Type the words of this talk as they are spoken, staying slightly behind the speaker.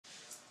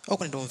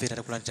Okunendomvera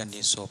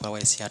takulandiranso pa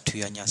wailesi yathu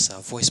ya Nyasa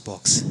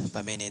VoiceBox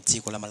pamene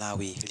dziko la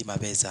Malawi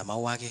limapeza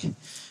mawu ake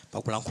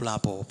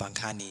pakulankhulapo pa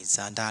nkhani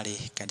za ndale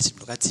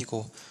kayendetsedwe ka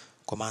dziko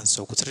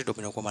komanso kutsatidwa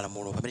bwino kwa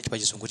malamulo pamene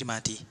chipachizungu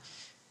timati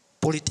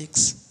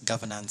politics,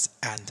 governance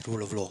and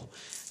rule of law.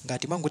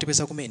 Ngati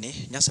mwangotipeza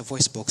kumene Nyasa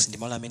VoiceBox ndi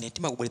malo amene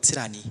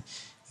timakubweretserani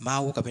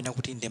mawu kapena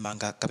kuti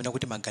ndemanga kapena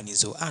kuti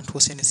maganizo anthu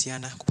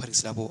osiyanasiyana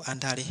kuphatikizirapo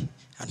andale,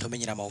 anthu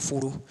omenyera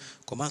maufulu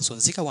komanso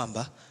nzika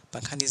wamba pa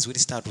nkhani ziwiri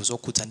zitatu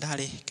zokhudza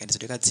ndale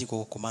kayendetsedwe ka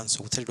dziko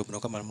komanso kutsatidwa bwino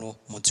kwa malamulo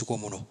mu dziko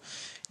muno.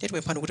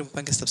 Tikupemphani kuti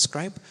mupange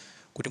subscribe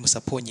kuti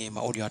musaphonye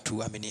ma audio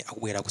athu amene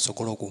akubwera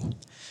kutsogoloku.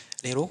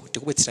 Lero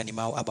tikubweretserani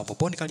mawu a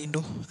Bon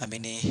Kalindo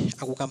amene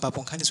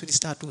akukambapo nkhani ziwiri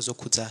zitatu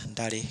zokhudza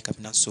ndale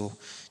kapenanso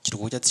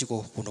chitukuko cha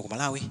dziko kuno ku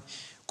Malawi.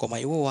 Koma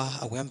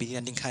iwowa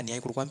akuyambirira ndi nkhani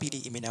yayikulu kwambiri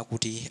imene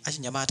akuti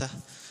Achinyamata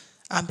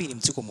ambiri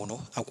mdziko muno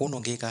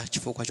akunongeka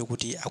chifukwa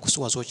chokuti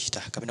akusowa zochita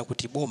kapena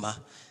kuti boma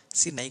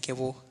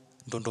silinayikepo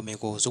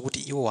ndondomeko zokuti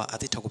iwowa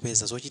azitha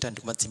kupeza zochita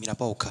ndi kumadzimira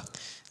paokha,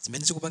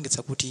 zimene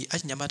zikupangitsa kuti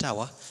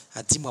achinyamatawa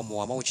adzimwa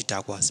mowa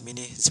mauchitakwa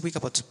zimene zikuyika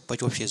pa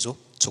chiopsezo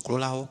tsogolo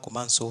lawo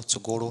komanso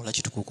tsogolo la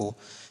chitukuko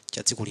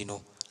cha dziko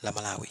lino la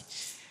Malawi.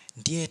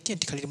 Ndiye tiye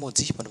tikhalire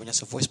limodzi pano pa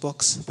Nyasa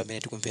VoiceBox pamene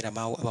tikumvera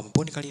mawu a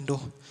Bon Kalindo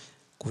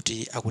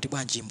kuti akuti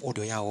bwanji mu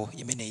audio yawo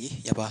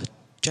imeneyi ya pa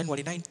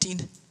January 19,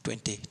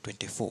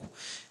 2024.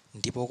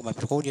 Ndipo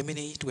kumapeto kwa audio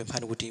imeneyi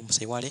tikupemphani kuti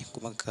musayiwale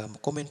kumanga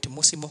comment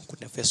musimo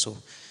kuti nafenso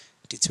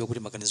tidziwe kuti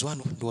maganizo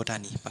anu ndi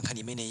otani pa nkhani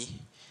imeneyi,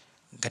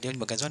 ngati ali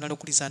maganizo anu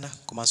alogwirizana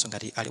komanso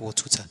ngati ali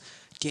otsutsa.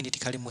 Tiyeni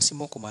tikhale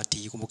musimo koma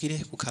tikumbukire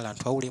kukhala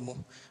anthu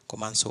aulemu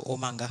komanso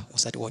omanga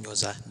osati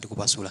onyoza ndi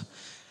kupasula.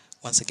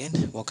 Once again,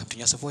 welcome to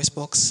Nyasa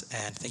VoiceBox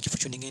and thank you for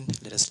tuning in.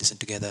 Let us listen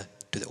together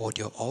to the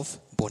audio of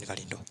Bon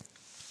Kalindo.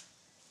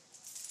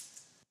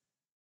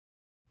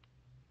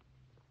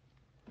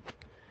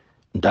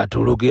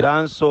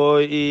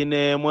 Ndatulukiranso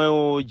ine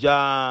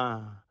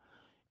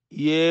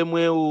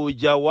yemwe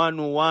uja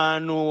wanu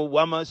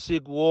wa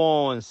masiku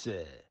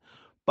onse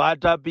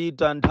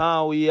patapita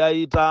nthawi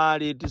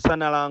yayitali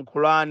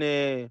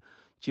tisanalankhulane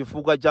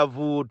chifukwa cha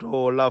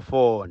vuto la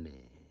foni.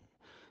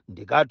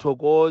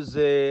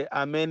 Ndikathokoze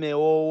amene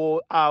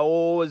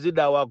awo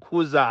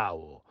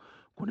zidawakhuzawo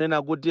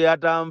kunena kuti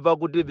atamva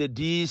kuti the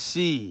DC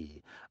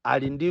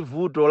ali ndi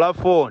vuto la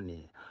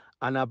foni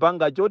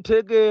anapanga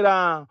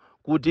chothekera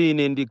kuti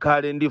ine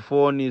ndikhale ndi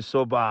foni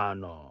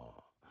sopano.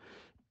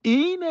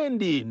 Ine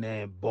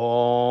ndine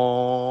Bon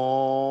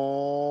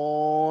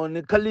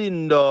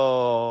Kalindo,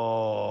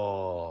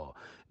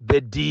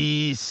 the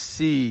DC,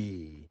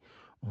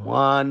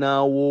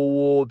 mwana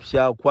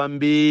woopsa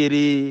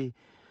kwambiri,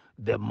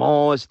 the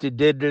most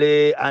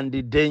deadly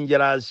and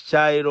dangerous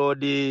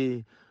child,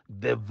 the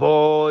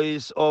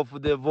voice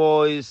of the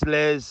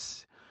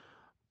voiceless,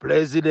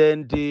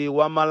 president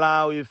wa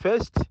Malawi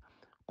first,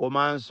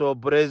 komanso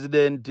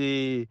president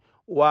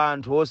wa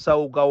anthu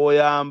osauka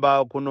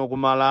woyamba kuno ku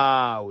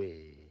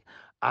Malawi,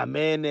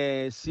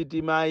 amene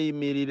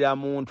sitimayimirira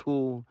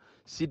munthu,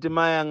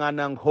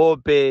 sitimayang'ana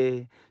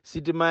nkhope,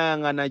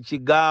 sitimayang'ana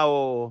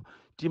chigawo,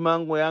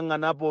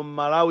 timangoyang'anapo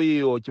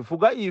Malawiyo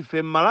chifukwa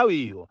ife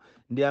Malawiyo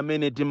ndi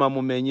amene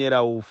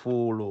timamumenyera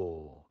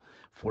ufulu.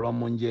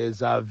 From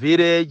Nyasa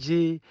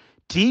village,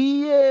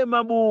 tiye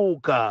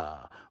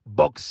mabuka,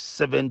 box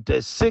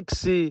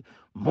 76,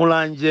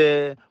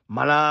 Mulanje,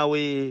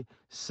 Malawi,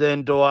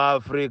 Central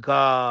Africa.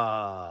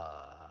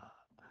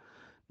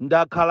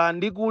 Ndakhala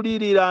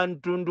ndikulirira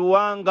mtundu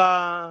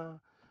wanga,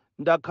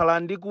 ndakhala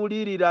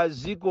ndikulirira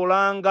dziko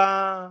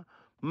langa,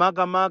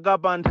 makamaka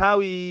pa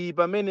nthawi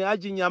pamene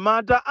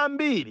achinyamata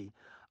ambiri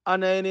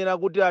anayenera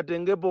kuti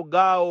atengepo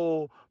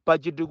gawo pa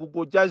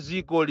chitukuko cha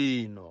dziko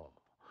lino.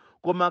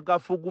 Koma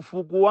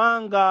kafukufuku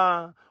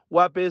wanga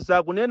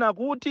wapeza kunena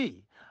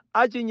kuti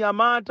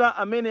achinyamata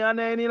amene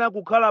anayenera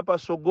kukhala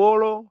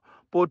patsogolo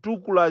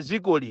potukula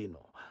dziko lino,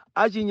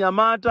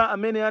 achinyamata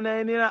amene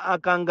anayenera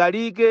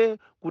akangalike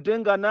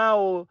kutenga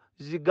nawo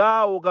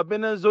zigawo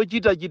kapena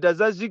zochitachita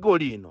za dziko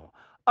lino,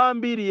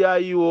 ambiri ya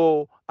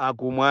iwo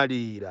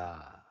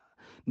akumwalira.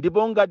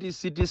 Ndipo ngati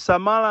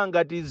sitisamala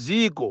ngati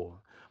dziko,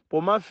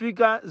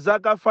 pomafika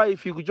zaka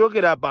 5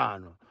 kuchokera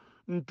pano,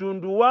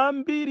 mtundu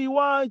wambiri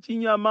wa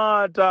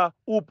achinyamata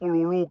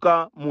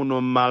upululuka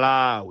muno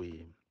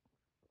Malawi.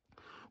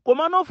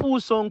 Komano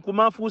funso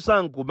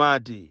nkumafunsa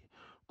nkumati,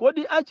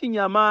 kodi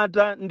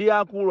achinyamata ndi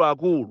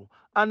akuluakulu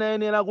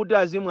anayenera kuti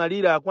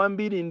azimwalira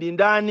kwambiri ndi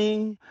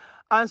ndani?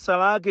 Ansa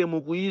lake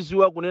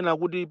mukuiziwa kunena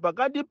kuti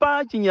pakati pa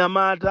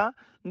achinyamata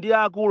ndi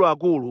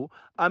akuluakulu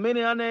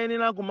amene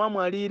anayenera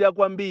kumamwalira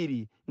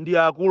kwambiri ndi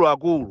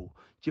akuluakulu,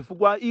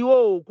 chifukwa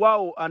iwowo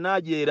kwawo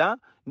anadyera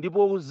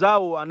ndipo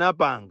zawo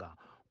anapanga.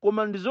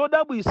 Koma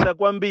ndizodabwisa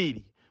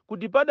kwambiri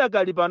kuti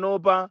padakali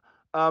panopa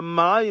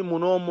Malawi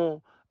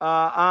munomo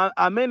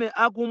amene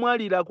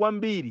akumwalira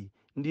kwambiri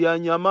ndi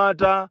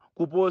anyamata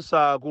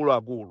kuposa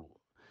akuluakulu.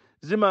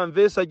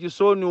 Zimamvesa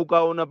chisoni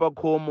ukaona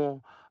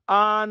pakhomo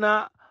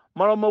ana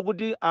malomo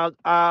kuti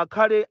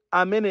akhale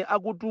amene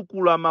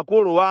akutukula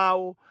makolo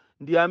awo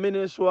ndi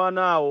amenenso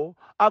anawo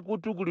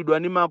akutukulidwa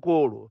ndi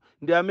makolo,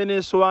 ndi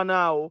amenenso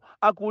anawo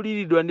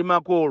akuliridwa ndi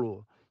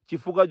makolo.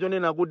 Chifukwa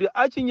chonena kuti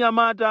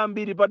achinyamata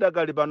ambiri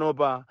padakali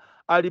panopa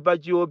ali pa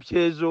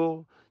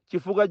chiopsezo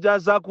chifukwa cha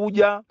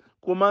zakudya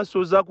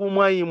komanso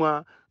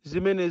zakumwayimwa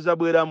zimene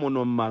zabwera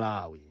muno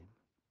m'Malawi.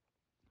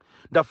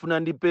 Ndafuna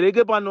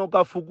ndipereke pano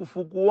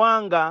kafukufuku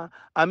wanga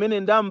amene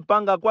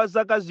ndampanga kwa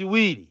zaka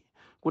ziwiri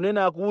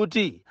kunena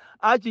kuti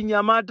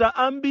achinyamata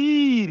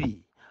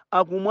ambiri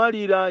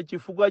akumwalira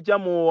chifukwa cha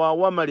mowa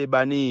wa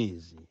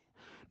malebanizi.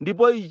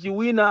 Ndipo ichi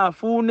wina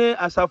afune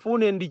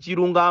asafune ndi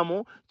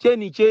chilungamo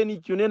chenicheni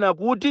chonena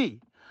kuti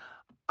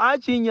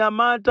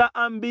achinyamata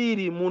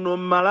ambiri muno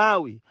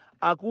m'Malawi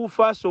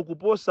akufa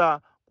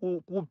kuposa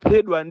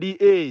kuphedwa ndi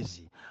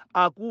ezi,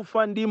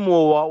 akufa ndi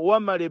mowa wa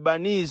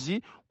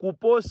malebanizi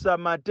kuposa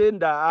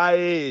matenda a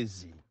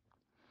ezi.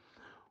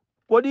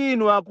 Kodi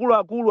inu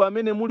akuluakulu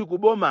amene muli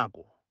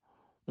kubomako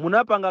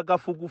munapanga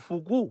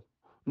kafukufuku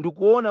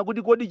ndikuona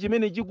kuti kodi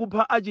chimene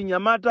chikupha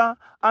achinyamata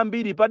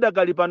ambiri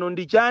padakali pano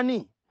ndi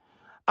chani?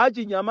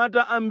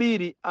 Achinyamata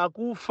ambiri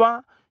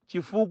akufa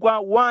chifukwa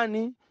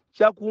 1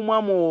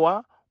 chakumwa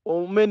mowa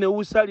umene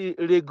usali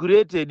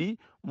regulated,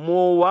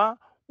 mowa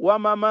wa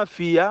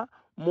mamafia,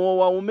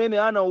 mowa umene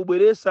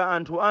anaubweresa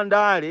anthu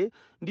andale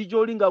ndi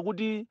cholinga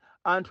kuti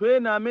anthu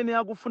ena amene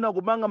akufuna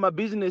kupanga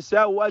mabizinesi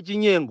awo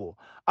achinyengo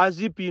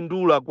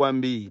azipindula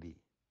kwambiri.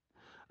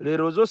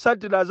 Lero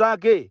zotsatira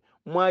zake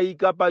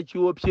mwayika pa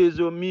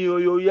chiopsezo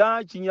miyoyo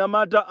ya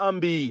chinyamata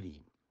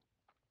ambiri.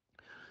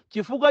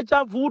 Chifukwa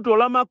cha vuto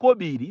la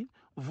makobiri,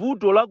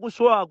 vuto la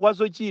kusowa kwa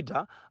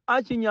Zochita,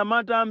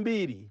 achinyamata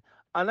ambiri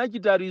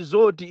anachita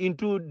resort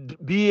into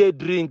beer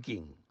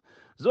drinking.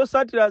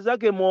 Zotsatira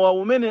zake mowa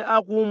umene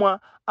akumwa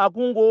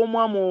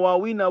akungomwa mowa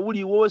wina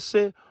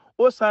uliwonse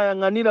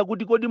osayang'anira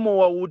kuti kodi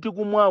mowa uti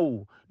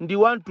kumwawu ndi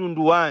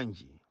wamtundu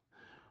wanji.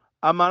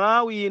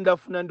 Amalawi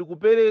ndafuna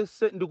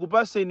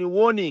ndikupaseni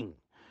warning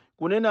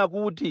kunena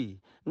kuti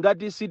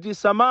ngati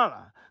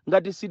sitisamala,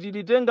 ngati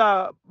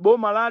sitilitenga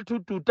boma lathu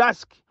to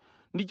task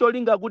ndi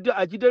cholinga kuti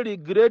achite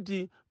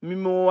regret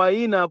mimowa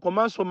ina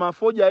komanso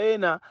mafoja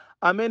ena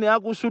amene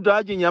akusuta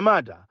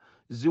achinyamata,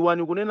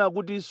 ziwani kunena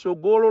kuti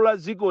tsogolo la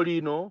dziko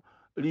lino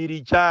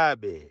lili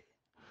chabe.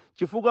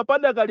 Chifukwa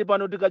padakali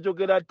pano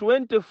tikachokera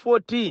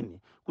 2014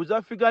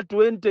 kuzafika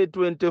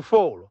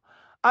 2024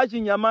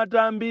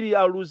 achinyamata ambiri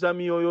aluza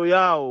miyoyo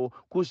yawo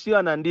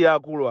kusiyana ndi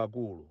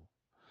akuluakulu.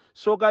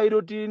 Soka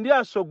ilo tili ndi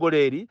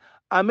atsogoleri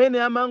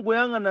amene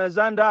amangoyang'ana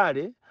za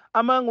ndale,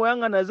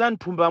 amangoyang'ana za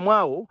mthumba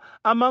mwawo,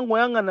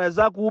 amangoyang'ana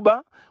za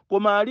kuba,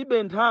 koma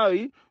alibe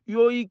nthawi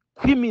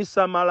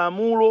yokhwimisa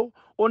malamulo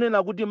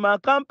onena kuti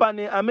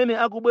makampani amene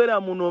akubwera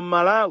muno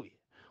m'Malawi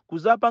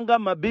kuzapanga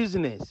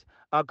mabizinesi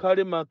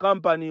akhale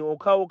makampani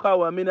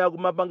okhaokhawo amene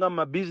akumapanga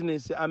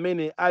mabizinesi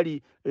amene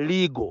ali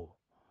legal,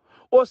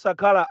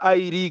 osakhala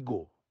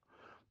illegal.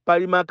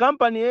 Pali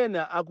makampani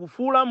ena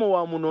akufula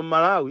mowa muno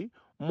m'Malawi,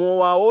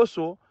 mowa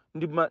onso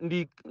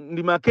ndi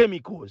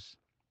chemicals.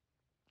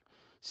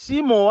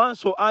 Si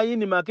mowanso ayi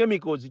ndi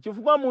chemicals,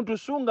 chifukwa munthu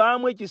sunga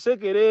amwe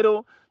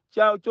chisekerero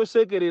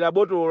chosekerera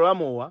botolo la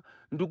mowa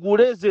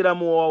ndikulezera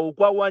mowa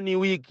kwa 1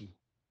 week.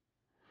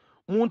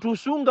 Munthu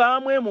sunga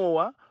amwe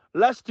mowa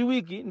last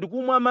week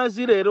ndikumwa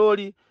madzi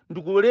leroli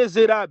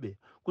ndikulezerabe,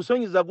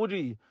 kusonyeza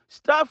kuti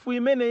staff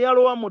imene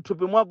yalowa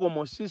muthupi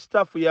mwakomo si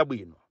staff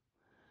yabwino.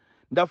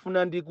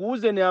 Ndafuna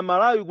ndikuuzeni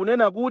Amalawi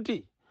kunena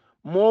kuti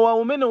mowa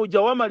umene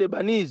uja wa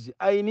malebanizi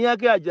aini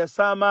yake aja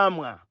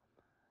samamwa,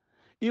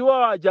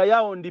 iwo aja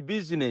yawo ndi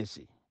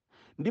business.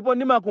 Ndipo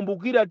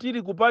ndimakumbukira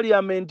tili ku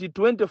parliament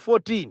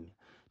 2014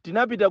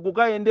 tinapita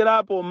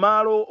kukayenderapo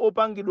malo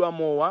opangidwa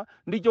mowa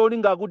ndi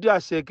cholinga kuti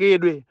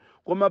asekedwe,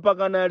 koma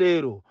pakana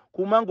lero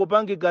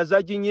kumangopangika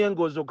za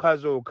chinyengo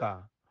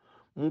zokhazokha.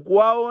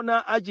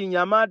 Mukuwaona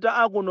achinyamata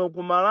akuno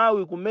ku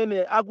Malawi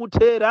kumene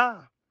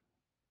akuthera?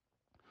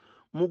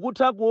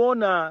 Mukutha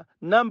kuona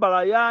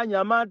nambala ya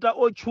anyamata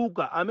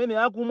otchuka amene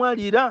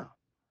akumwalira?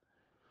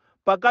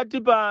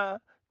 Pakati pa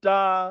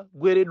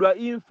tagweredwa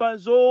imfa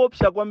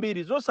zoopsa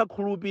kwambiri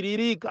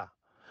zosakhulupiririka.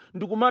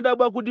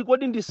 Ndikumadabwa kuti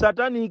kodi ndi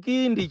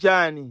sataniki ndi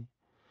chani?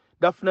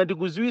 Ndafuna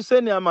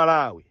ndikuziwiseni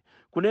Amalawi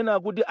kunena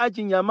kuti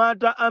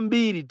achinyamata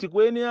ambiri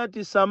tikuyenera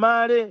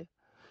tisamale,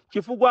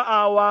 chifukwa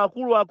awa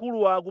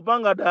akuluakulu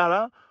akupanga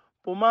dala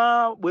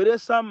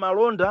pomabweresa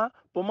malonda,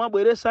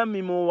 pomabweresa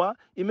mimowa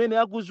imene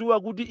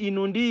akuziwa kuti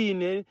inu ndi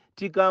ine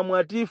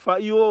tikamwa tifa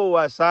iwo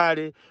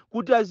wasale,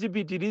 kuti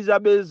azipitiriza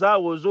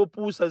bezawo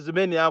zopusa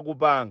zimene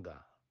akupanga.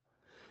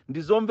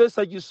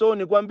 Ndizomvetsa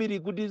chisoni kwambiri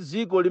kuti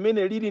dziko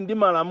limene lili ndi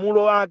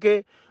malamulo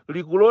ake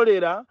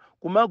likulolera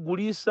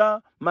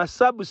kumagulisa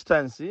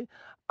masubstance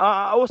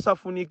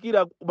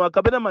osafunikira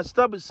kapena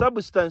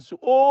masubstance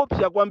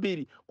opsa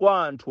kwambiri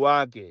kwa anthu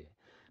ake.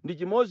 Ndi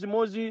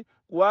chimozimozi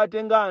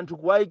kuwatenga anthu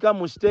kuwayika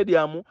mu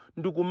stadium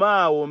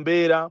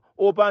ndikumawombera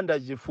opanda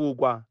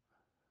chifukwa.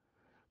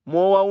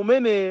 Mowa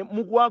umene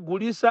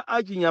mukuwagulisa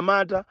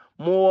achinyamata,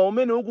 mowa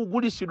umene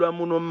ukugulisidwa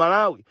muno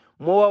m'Malawi,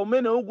 mowa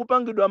umene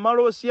ukupangidwa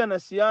malo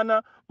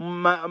osiyanasiyana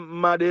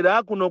madera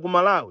akuno ku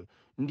Malawi,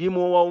 ndi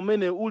mowa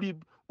umene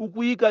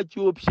ukuyika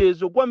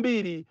chiopsezo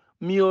kwambiri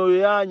miyoyo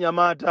ya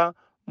anyamata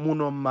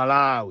muno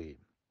Malawi.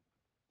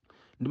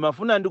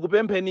 Ndimafuna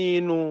ndikupempheni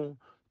inu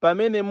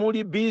pamene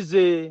muli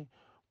bize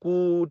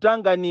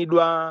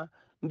kutanganidwa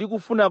ndi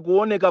kufuna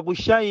kuoneka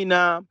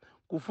kushaina,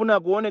 kufuna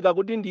kuoneka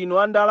kuti ndinu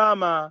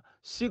andalama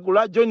siku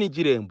la John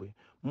Chilembwe,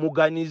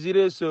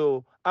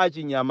 muganizireso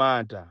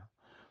achinyamata.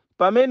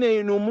 Pamene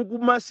inu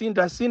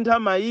mukumasintha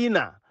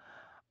mayina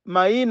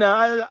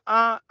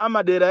a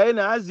madera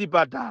ena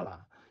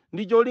azipatala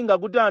ndi cholinga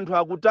kuti anthu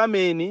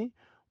akutameni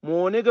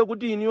muoneke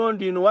kuti iniyo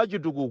ndinu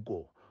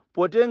wachitukuko,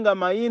 potenga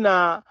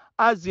mayina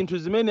a zinthu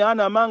zimene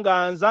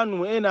anamanga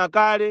anzanu ena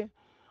kale,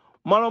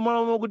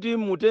 malo kuti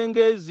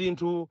mutenge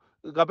zinthu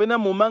kapena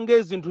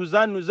mumange zinthu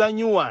zanu za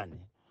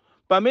nyuwani.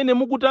 Pamene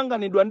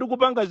mukutanganidwa ndi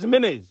kupanga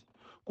zimenezi,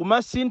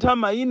 kumasintha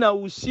mayina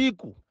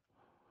usiku,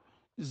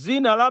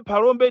 zina la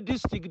Palombe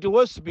District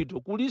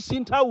Hospital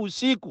kulisintha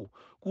usiku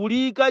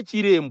kulika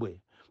Chilembwe.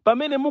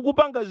 Pamene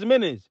mukupanga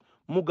zimenezi,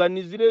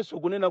 muganizireso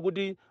kunena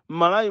kuti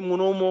Malawi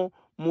munomo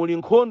muli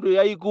nkhondo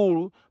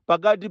yayikulu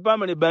pakati pa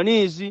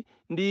Malebanese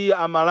ndi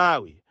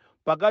Amalawi,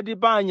 pakati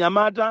pa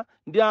anyamata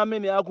ndi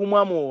amene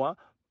akumwa mowa.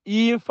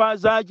 Imfa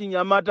za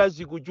achinyamata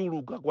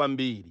zikuchuluka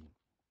kwambiri.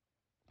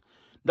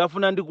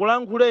 Ndafuna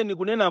ndikulankhuleni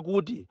kunena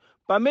kuti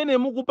pamene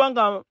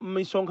mukupanga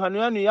misonkhano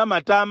yanu ya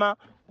matama,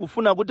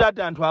 kufuna kuti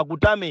ati anthu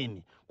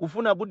akutameni,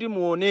 kufuna kuti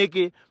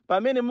muoneke,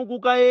 pamene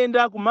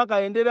mukukayenda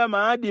kumakayendera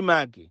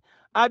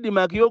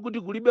adimaki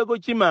yokuti kulibeko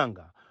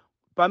chimanga,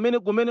 pamene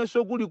kumene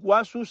sokuli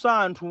kuwasusa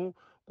anthu,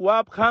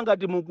 kuwapha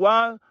ngati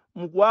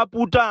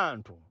mukuwaputa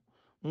anthu,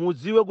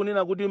 mudziwe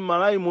kunena kuti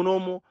Malawi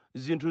munomo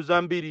zinthu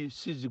zambiri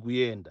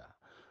sizikuyenda.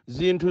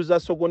 Zinthu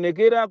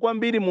zasokonekera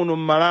kwambiri muno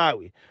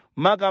Malawi,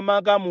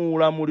 makamaka mu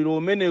ulamuliro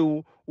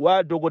umenewu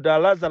wa Dr.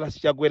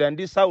 Lazarus Chakwera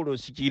ndi Saulo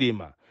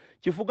Chilima.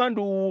 Chifukwa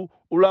ndi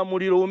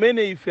ulamuliro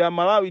umene ife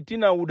Malawi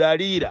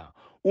tinaudalira,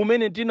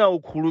 umene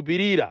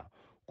tinaukhulupirira,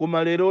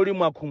 koma lero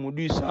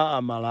mwakhumudwitsa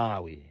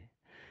Amalawi.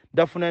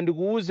 Ndafuna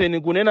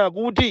ndikuwuzeni kunena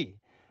kuti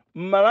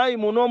Malawi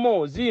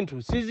munomo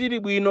zinthu sizili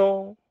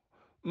bwino.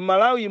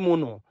 Malawi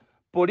muno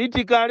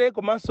politically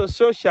komanso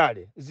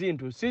socially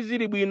zinthu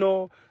sizili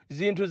bwino.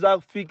 Zinthu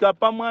zafika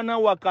pa mwana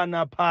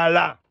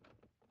wakanaphala.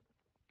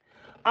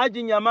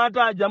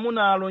 Achinyamata aja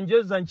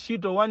munalonjeza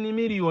ntchito 1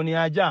 miliyoni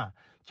aja,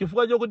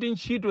 chifukwa chokuti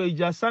ntchito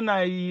ija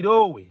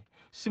sanayilowe,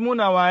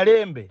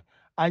 simunawalembe,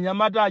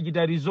 anyamata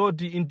achita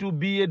resort into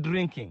beer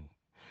drinking.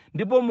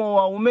 Ndipo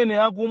mowa umene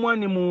akumwa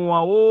ni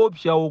mowa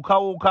woopsa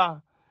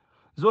ukha.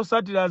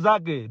 Zosatira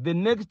zake, the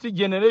next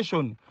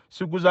generation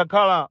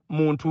sikuzakhala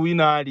munthu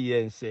wina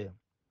aliyense.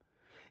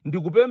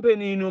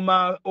 Ndikupempheni inu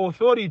ma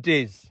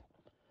authorities,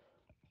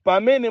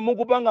 pamene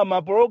mukupanga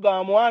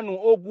mapulogalamu anu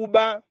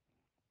okuba,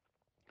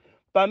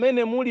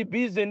 pamene muli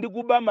bize ndi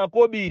kuba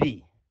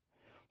makobiri,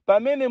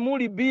 pamene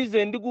muli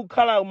bize ndi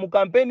kukhala mu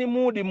campaign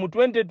mood mu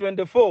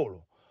 2024,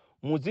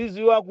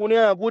 muziziwa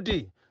kunena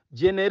kuti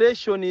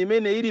generation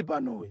imene ili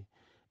panowe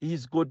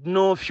is got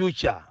no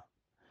future.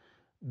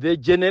 The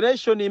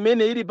generation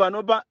imene ili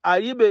panopa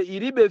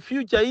ilibe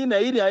future ina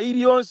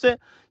iliyonse,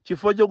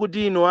 chifukwa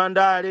chokuti inu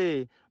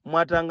andale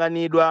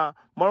mwatanganidwa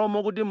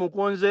malo kuti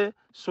mukonze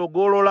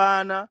tsogolo la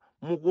ana,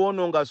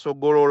 mukuononga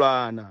tsogolo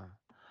la ana.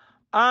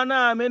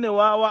 Ana amene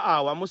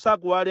awa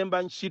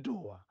musakuwalemba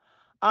ntchitowa,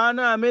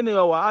 ana amene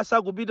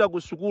asakupita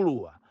ku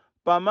sukuluwa,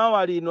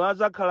 pamawa lino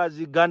azakhala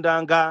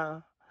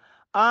zigandanga.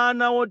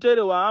 Ana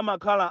oterewa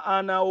amakhala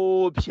ana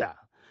opsa.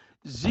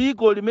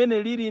 Ziko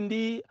limene lili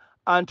ndi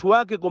anthu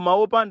ake koma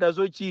opanda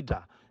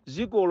zochita,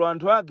 zikolo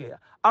anthu ake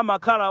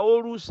amakhala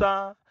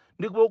olusa,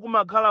 ndipo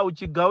kumakhala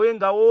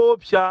uchigawenga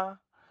opsa.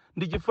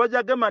 Ndi chifukwa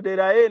chake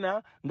madera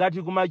ena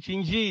ngati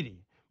kumachinjiri,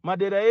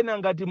 madera ena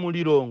ngati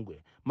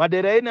mulirongwe,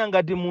 madera ena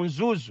ngati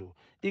munzuzu,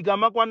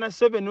 ikamakwana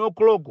 7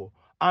 o'clock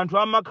anthu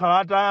amakhala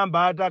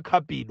atayamba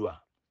atakhapidwa.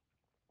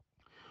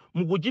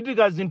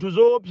 Mukuchitika zinthu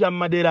zoopsa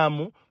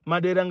m'maderamu,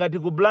 madera ngati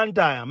ku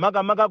Blantyre,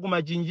 makamaka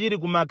kumachinjiri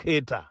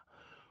kumakheta,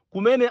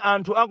 kumene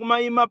anthu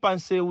akumayima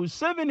pansewu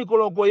 7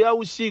 koloko ya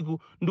usiku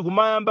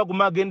ndikumayamba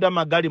kumagenda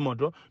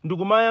magalimoto,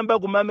 ndikumayamba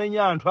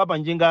kumamenya anthu apa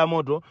njinga ya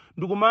moto,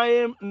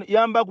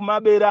 ndikumayamba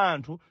kumabera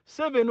anthu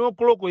 7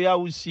 o'clock ya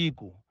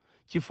usiku.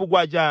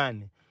 Chifukwa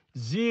chani?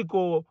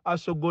 Ziko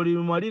atsogoleri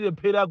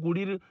mwalilephera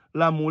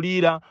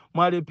kulilamulira,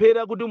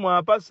 mwalephera kuti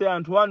mwapase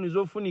anthu anu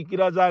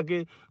zofunikira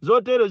zake,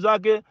 zotero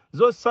zake,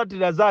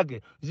 zosatira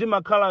zake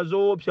zimakhala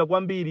zoopsa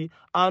kwambiri.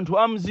 Anthu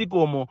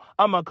amzikomo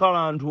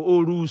amakhala anthu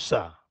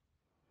olusa.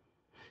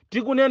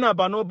 Tikunena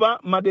panopa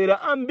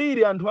madera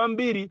ambiri, anthu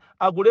ambiri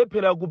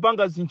akulephera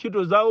kupanga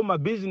zintchito zawo,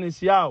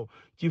 mabizinesi yawo,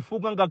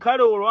 chifukwa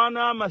ngakhale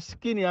olwana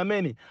amasikini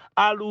amene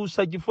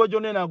alusa, chifukwa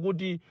chonena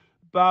kuti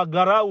pa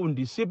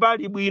ground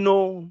sipali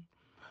bwino.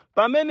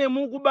 Pamene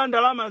mukuba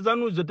ndalama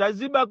zanuzo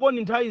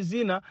tazibakoni nthawi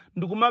zina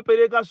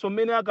ndikumapereka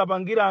somene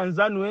akapangira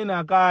anzanu ena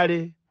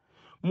akale.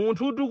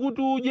 Munthu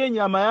kuti udye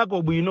nyama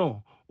yako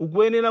bwino,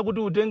 ukuyenera kuti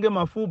utenge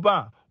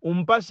mafupa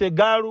umpase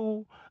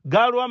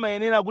galu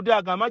amayenera kuti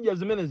akamadya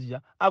zimene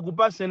zija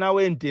akupase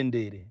nawe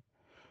mtendere.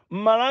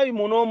 Malawi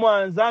munomo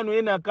anzanu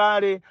ena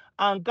kale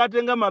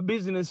ankatenga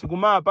mabizinesi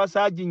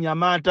kumapasa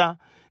Achinyamata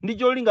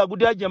ndicho linga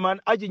kuti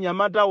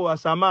Achinyamatawo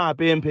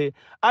asamapemphe,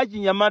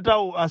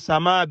 Achinyamatawo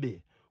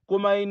asamabe.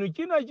 Koma inu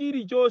china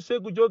chili chose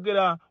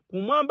kuchokera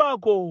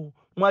kumwambako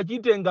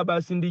mwachitenga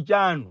basi ndi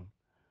chanu.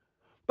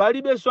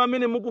 Palibenso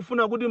amene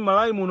mukufuna kuti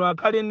Malawi muno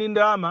akhale ndi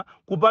ndalama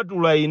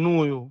kupatula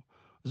inuyo.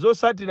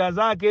 Zosatira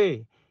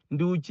zake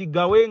ndi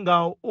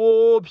uchigawenga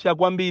opsa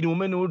kwambiri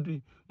umene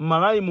kuti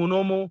Malawi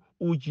munomo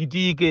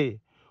uchitike,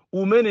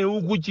 umene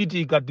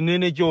ukuchitika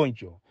tinene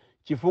choncho.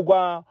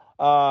 Chifukwa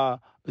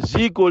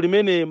ziko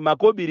limene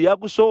makobiri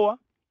akusowa,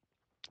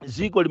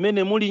 ziko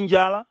limene muli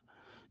njala,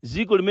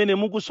 ziko limene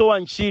mukusowa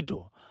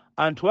ntchito,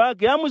 anthu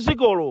ake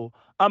amuzikolo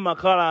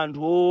amakhala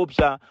anthu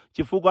opsa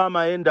chifukwa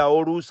amayenda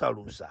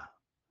olusalusa.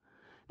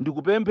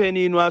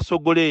 Ndikupempheni inu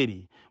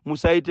asogoleri,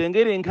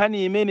 musayitengere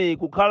nkhani imene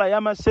kukhala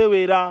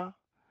yamasewera.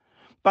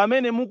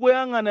 Pamene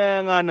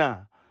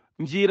mukuyang'ana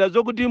njira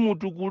zokuti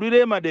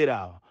mutukulire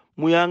madera,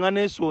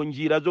 muyang'anenso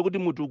njira zokuti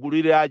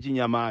mutukulire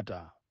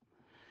Achinyamata.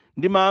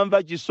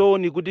 Ndimamva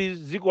chisoni kuti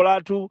ziko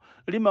lathu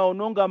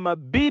limaononga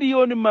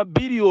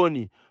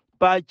mabiliyoni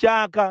pa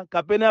chaka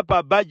kapena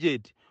pa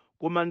budget,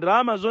 koma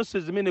ndalama zonse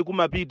zimene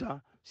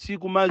kumapita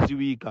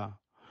sikumaziwika.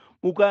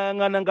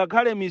 Mukayang'ana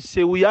ngakhale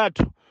misewu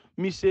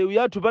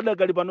yathu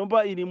padakali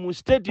panopa ili mu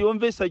state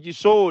yomvetsa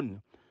chisoni,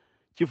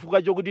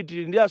 chifukwa chokuti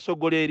tili ndi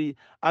asogoleri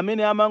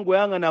amene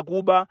amangoyang'ana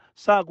kuba,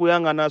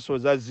 sakuyang'ananso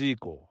za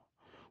ziko.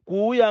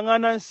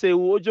 Kuyang'ana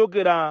nsewu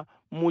ochokera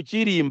mu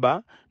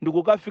Chilimba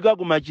ndikukafika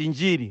ku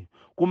Machinjiri,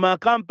 kuma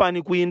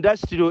kampani ku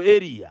industrial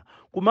area,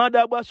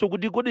 kumadabwaso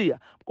kuti kodiya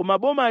koma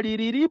boma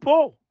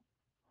lilipo.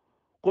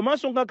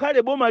 Komanso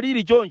ngakhale boma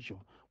lili choncho,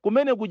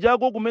 kumene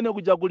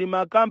kuja kuli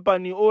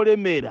makampani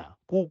olemera,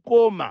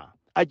 kukoma,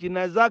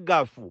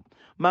 achinazagafu,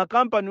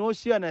 makampani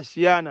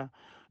osiyana-siyana.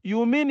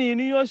 You mean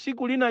iniyo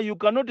siku lina you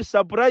cannot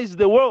surprise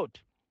the world?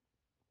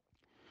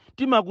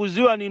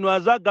 Timakuziwa ninu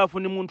azagafu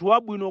ni muntu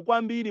wabwino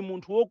kwambiri,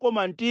 muntu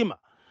wokoma mtima.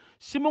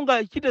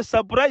 Simungachite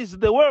surprise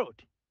the world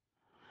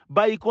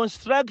by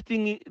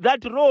constructing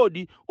that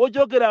road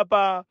ochokera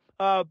pa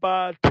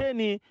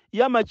 10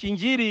 ya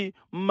Machinjiri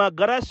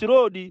Magarasi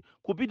road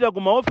kupita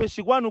kuma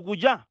office kwanu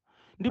kuja,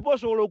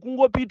 ndiponso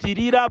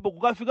lokungopitirira apo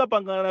kukafika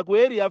pangana ku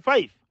area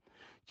 5.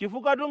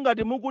 Chifukwa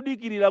ngati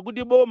mukudikirira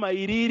kuti boma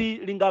iliri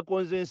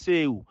lingakonze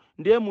nsewu,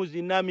 ndiye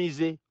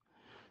muzinamize.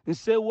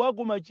 Nsewu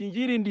waku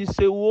Machinjiri ndi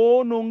nsewu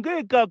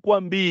woonongeka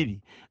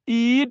kwambiri.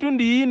 Iyitu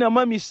ndi ina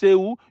mwa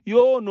misewu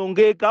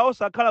yoonongeka,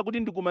 osakhala kuti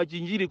ndi ku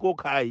Machinjiri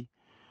kokhayi.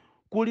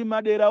 Kuli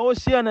madera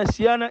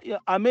osiyana-siyana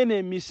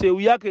amene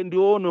misewu yake ndi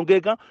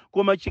yoonongeka,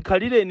 koma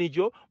chikhalire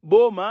nicho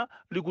boma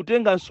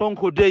likutenga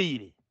msonkho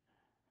deire,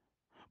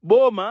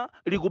 boma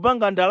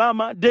likupanga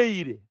ndalama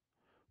deire,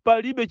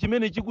 palibe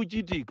chimene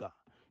chikuchitika.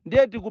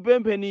 Ndiye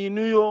tikupempheni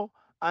inuyo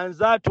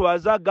anzathu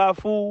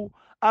azagafu,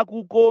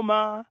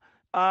 akukoma,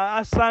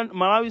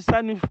 Malawi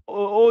Sun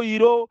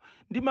Oil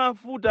ndi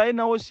mafuta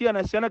ena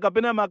osiyana-siyana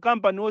kapena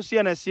makampani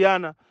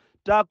osiyana-siyana,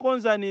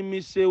 takonzani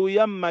misewu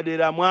ya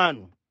m'madera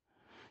mwanu.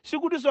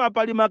 Sikutinso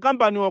apali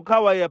makampani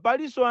okhawa ya,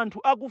 paliso anthu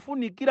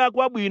akufunikira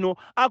kwabwino,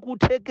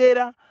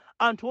 akuthekera,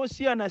 anthu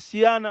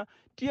osiyana-siyana.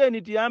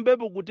 Tiyeni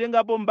tiyambepo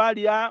kutengapo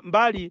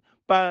mbali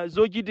pa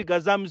zochitika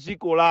za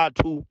mziko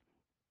lathu.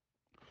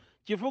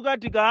 Chifukwa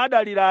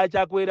tikadalira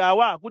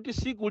achakwerawa kuti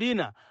siku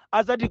lina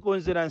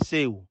azatikonzera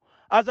nsewu,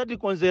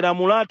 azatikonzera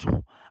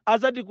mulatu,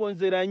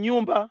 azatikonzera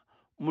nyumba,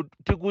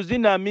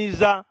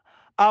 tikuzinamiza.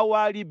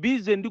 Awali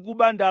bize ndi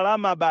kuba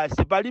ndalama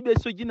basi,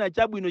 palibenso china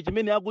chabwino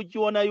chimene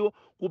akuchionayo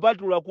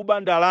kupatula kuba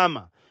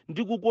ndalama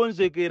ndi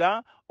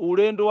kukonzekera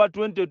ulendo wa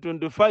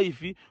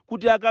 2025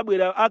 kuti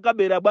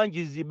akabera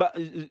bwanji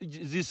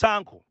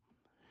zisankho.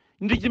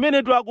 Ndi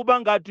chimene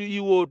twakupanga atu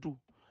iwotu.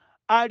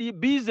 Ali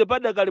bize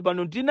padakali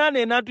pano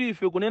tinanenatu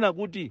ife kunena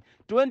kuti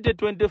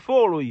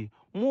 2024 iyi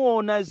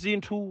muona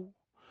zinthu.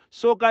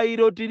 Soka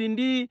ilo tili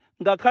ndi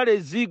ngakhale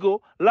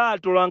ziko la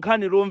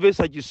atolankhani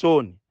lomvetsa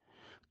chisoni.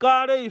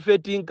 Kale ife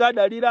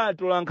tinkadalira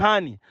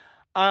atolankhani.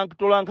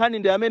 Atolankhani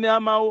ndi amene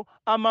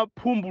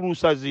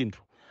amaphumbulusa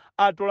zinthu.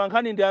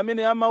 Atolankhani ndi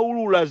amene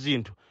amawulula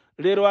zinthu.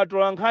 Lero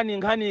atolankhani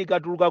nkhani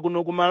ikatuluka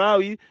kuno ku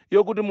Malawi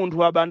yokuti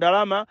munthu aba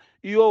ndalama,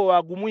 iyo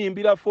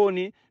akumuyimbira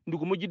foni ndi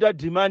kumuchita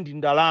demand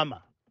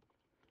ndalama.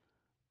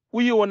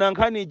 Uyiona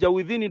nkhani ija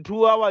within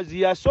 2 hours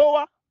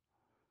yasowa.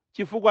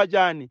 Chifukwa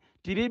chani?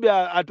 Tilibe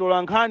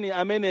atolankhani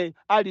amene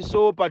ali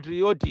so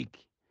patriotic.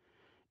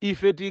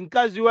 Ife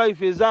tinkaziwa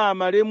ife za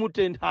amalemu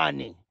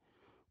tenthani,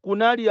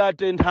 kunali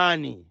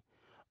atenthani.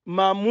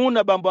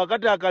 Mamuna bambo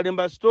akati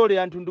akalemba story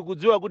anthu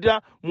ndikudziwa kuti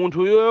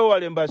munthu yoyo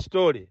walemba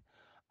story.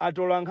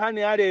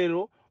 Atolankhani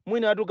alero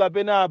mwina atu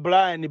kapena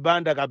Brian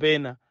Banda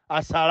kapena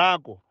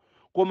asalako,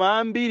 koma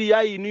ambiri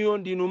ya inuyo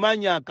ndinu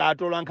manyaka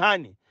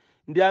atolankhani.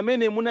 Ndi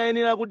amene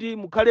munayenera kuti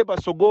mukhale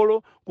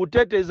pasogolo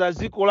kuteteza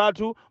ziko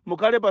lathu,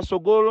 mukhale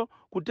pasogolo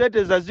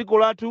kuteteza ziko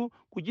lathu,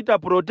 kuchita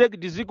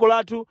protect ziko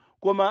lathu.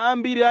 Koma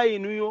ambiri ya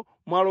inuyo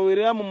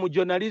mwalowereramu mu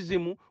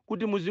journalism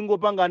kuti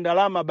muzingopanga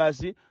ndalama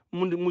basi,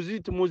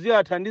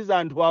 muziyathandiza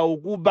anthu awo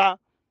kuba.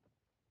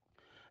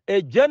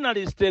 A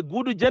journalist, a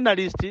good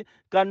journalist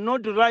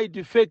cannot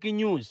write fake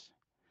news.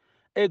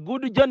 A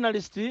good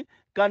journalist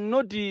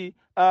cannot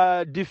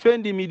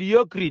defend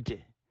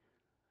mediocrity.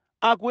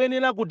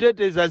 Akuyenera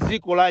kuteteza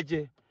ziko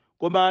lache,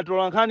 koma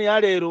atolankhani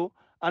alero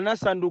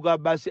anasanduka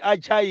basi a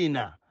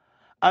China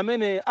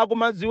amene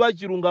akumadziwa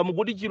chilungamo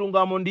kuti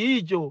chilungamo ndi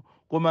icho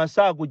koma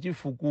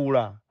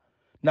sakuchifukula.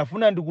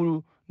 Nafuna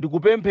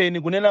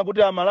ndikupempheni kunena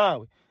kuti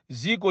Amalawi,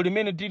 ziko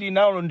limene tili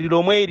nalo ndi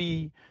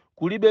lomweri,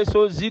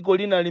 kulibenso ziko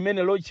lina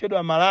limene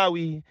lotchedwa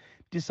Malawi.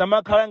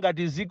 Tisamakhala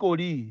ngati ziko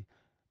li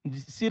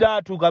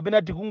siratu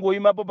kapena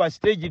tikungoyimapo pa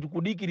stage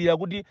tikudikirira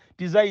kuti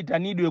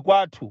tizayitanidwe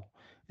kwathu.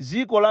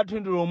 Ziko lathu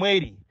ndi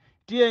lomweri.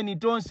 Tiyeni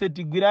tonse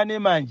tigwirane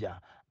manja,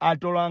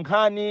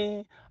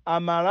 atolankhani,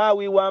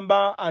 Amalawi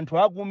wamba, anthu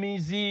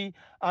akumizi,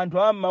 anthu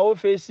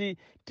amaofesi,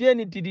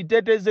 tiyeni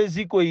tiliteteze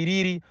ziko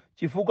iliri,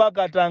 chifukwa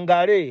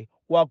katangale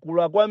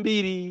wakula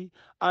kwambiri.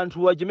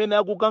 Anthu wachimene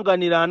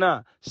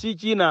akukanganirana si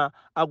china,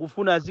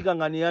 akufuna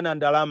azikanganirana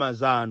ndalama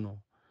zanu.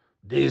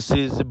 This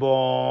is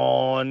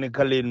Bon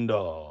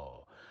Kalindo.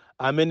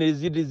 Amene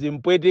ziti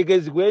zimpweteke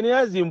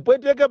zikuyenera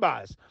zimpweteke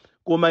basi.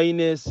 Koma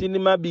ine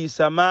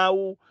sinimabisa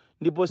mawu,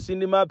 ndipo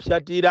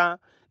sinimapsatira,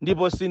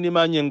 ndipo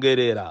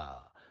sinimanyengerera.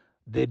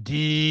 The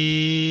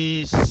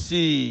DC,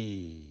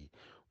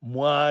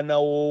 mwana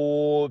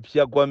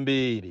woopsa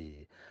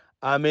kwambiri,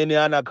 amene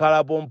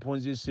anakhalapo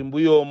mphunzitsi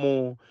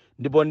mbuyomu,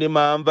 ndipo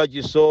ndimamva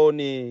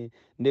chisoni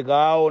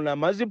ndikaona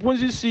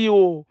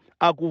maziphunzitsiwo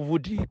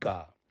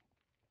akuvutika.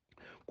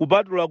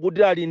 Kupatula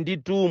kuti ali ndi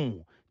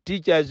tumu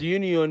Teachers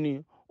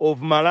Union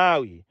of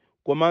Malawi,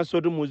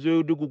 komanso timuziwe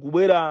kuti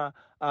kukubwera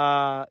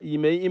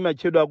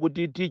imatchedwa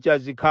kuti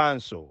Teachers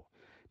Council.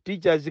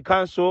 Teachers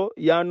Council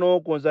yano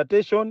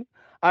consultation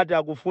ati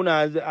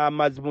akufuna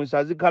maziphunzitsi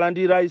azikhala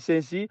ndi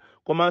license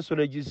komanso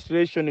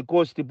registration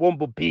cost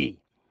pompo P.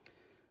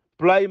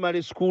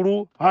 Primary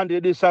school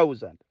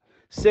 100,000,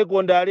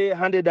 secondary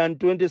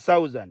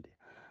 120,000,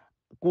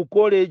 ku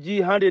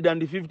college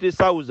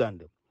 150,000.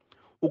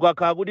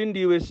 Ukakhala kuti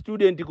ndiwe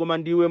student koma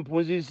ndiwe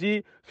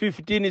mphunzitsi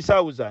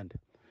 15,000.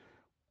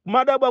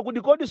 Madabwa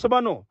kuti kodi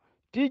sopano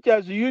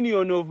Teachers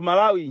Union of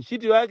Malawi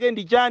ntchito yake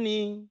ndi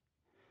chani?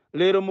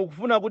 Lero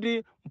mukufuna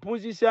kuti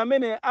mphunzitsi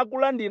amene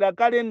akulandira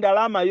kale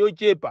ndalama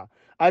yochepa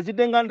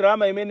azitenga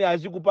ndalama imene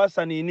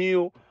azikupasani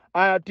iniyo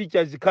a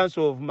Teachers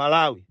Council of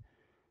Malawi.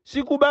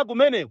 Sikuba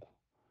kumeneko.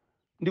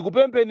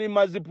 Ndikupempheni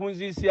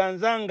maziphunzitsi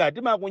anzanga,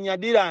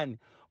 timakunyadirani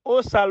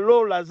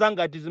osalola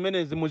zangati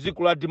zimene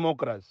zimuziku la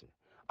democracy.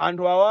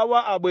 Anthu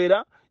awawa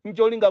abwera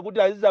ncholinga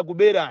kuti aziza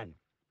kuberani.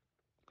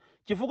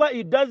 Chifukwa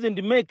it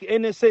doesn't make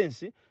any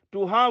sense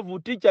to have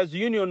Teachers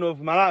Union of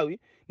Malawi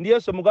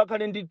ndiyeso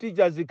mukakhale ndi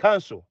Teachers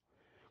Council.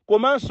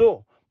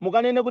 Komanso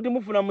mukanene kuti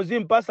mufuna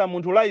muzimpasa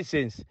munthu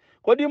license.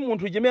 Kodi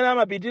munthu chimene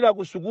amapitira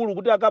ku sukulu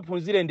kuti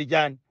akaphunzire ndi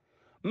chani?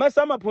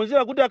 Masa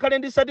amaphunzira kuti akhale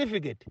ndi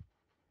certificate.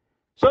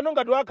 Sono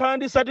ngati wakhala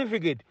ndi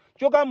certificate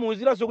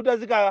chokamuuziranso kuti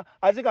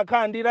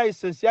azikakhala ndi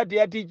license yati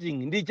ya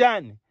teaching ndi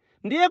chani?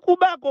 Ndiye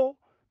kubako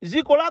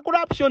ziko la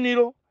corruption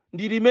ilo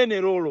ndi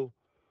limene lolo.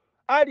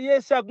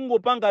 Aliyense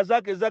akungopanga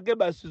zake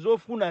basi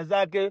zofuna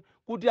zake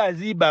kuti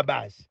aziba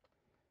basi.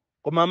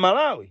 Koma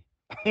Malawi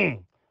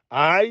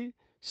ai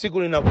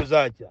siku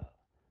linakuzacha.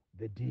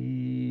 The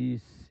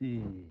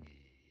DC.